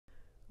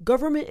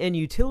Government and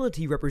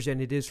utility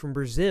representatives from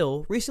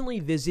Brazil recently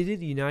visited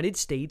the United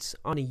States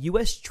on a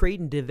U.S. Trade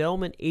and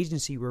Development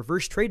Agency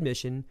reverse trade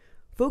mission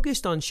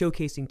focused on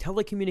showcasing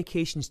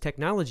telecommunications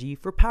technology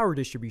for power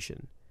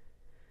distribution.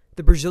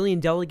 The Brazilian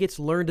delegates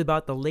learned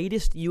about the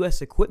latest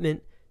U.S.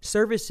 equipment,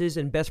 services,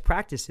 and best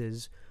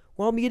practices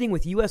while meeting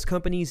with U.S.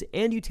 companies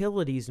and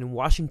utilities in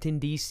Washington,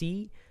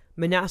 D.C.,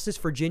 Manassas,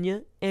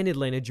 Virginia, and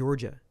Atlanta,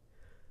 Georgia.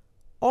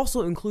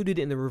 Also included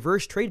in the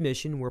reverse trade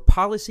mission were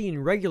policy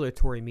and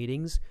regulatory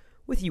meetings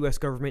with U.S.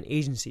 government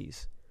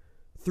agencies.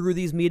 Through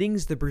these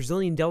meetings, the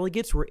Brazilian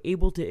delegates were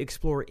able to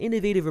explore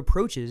innovative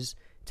approaches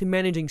to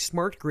managing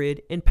smart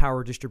grid and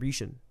power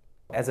distribution.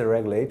 As a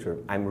regulator,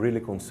 I'm really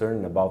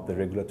concerned about the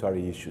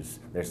regulatory issues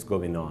that's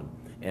going on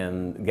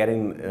and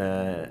getting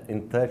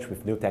in touch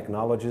with new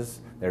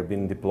technologies that are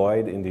being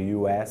deployed in the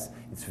U.S.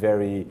 It's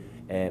very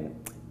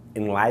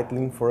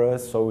enlightening for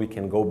us, so we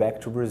can go back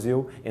to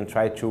Brazil and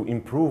try to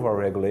improve our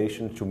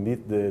regulation to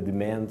meet the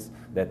demands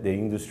that the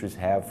industries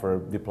have for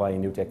deploying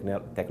new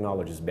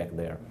technologies back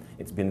there.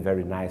 It's been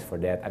very nice for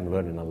that. I'm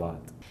learning a lot.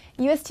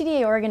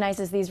 USTDA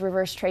organizes these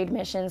reverse trade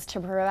missions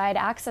to provide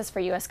access for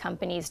U.S.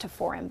 companies to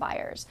foreign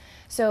buyers.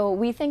 So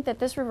we think that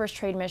this reverse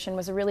trade mission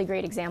was a really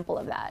great example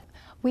of that.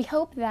 We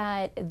hope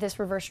that this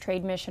reverse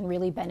trade mission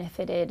really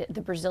benefited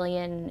the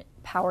Brazilian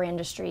power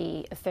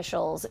industry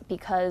officials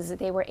because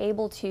they were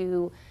able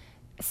to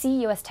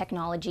see U.S.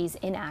 technologies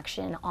in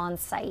action on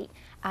site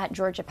at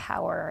Georgia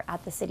Power,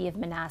 at the city of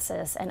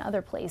Manassas, and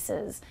other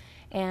places,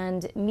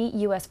 and meet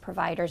U.S.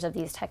 providers of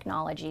these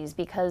technologies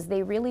because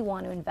they really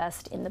want to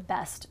invest in the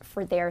best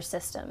for their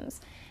systems.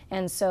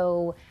 And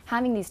so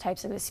having these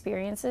types of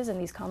experiences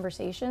and these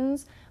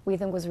conversations, we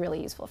think was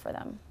really useful for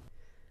them.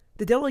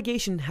 The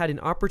delegation had an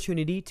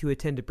opportunity to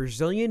attend a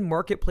Brazilian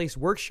marketplace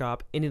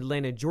workshop in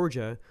Atlanta,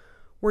 Georgia,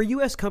 where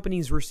U.S.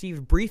 companies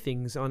received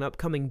briefings on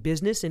upcoming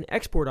business and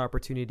export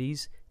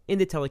opportunities in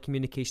the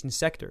telecommunications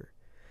sector.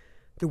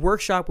 The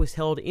workshop was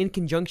held in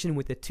conjunction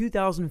with the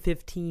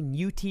 2015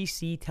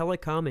 UTC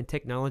Telecom and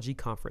Technology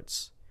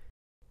Conference.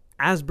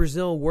 As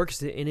Brazil works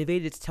to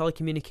innovate its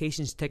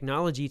telecommunications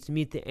technology to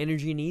meet the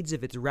energy needs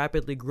of its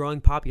rapidly growing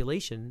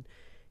population,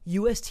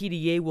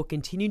 USTDA will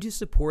continue to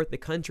support the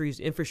country's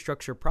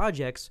infrastructure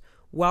projects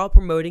while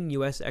promoting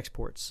U.S.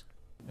 exports.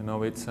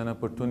 It's an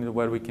opportunity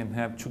where we can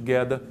have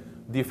together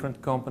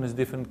different companies,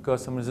 different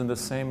customers in the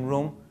same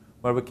room,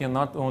 where we can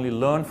not only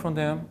learn from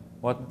them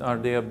what are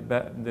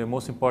their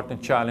most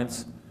important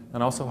challenges,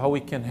 and also how we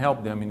can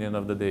help them in the end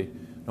of the day.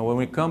 Now, when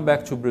we come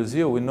back to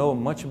Brazil, we know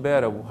much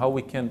better how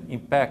we can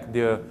impact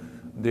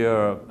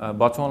their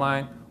bottom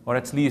line, or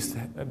at least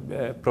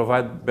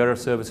provide better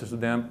services to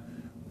them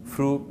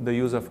through the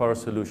use of our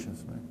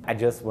solutions. I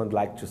just would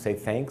like to say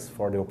thanks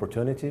for the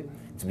opportunity.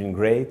 It's been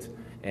great.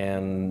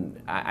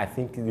 And I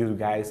think you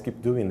guys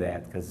keep doing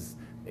that because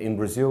in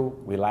Brazil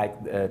we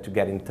like to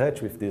get in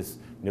touch with these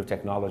new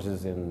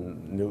technologies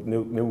and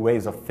new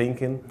ways of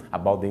thinking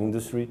about the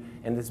industry,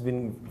 and it's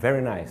been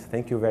very nice.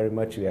 Thank you very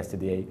much,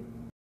 USTDA.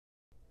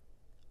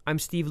 I'm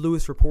Steve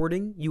Lewis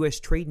reporting, U.S.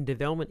 Trade and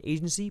Development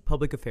Agency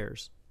Public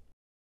Affairs.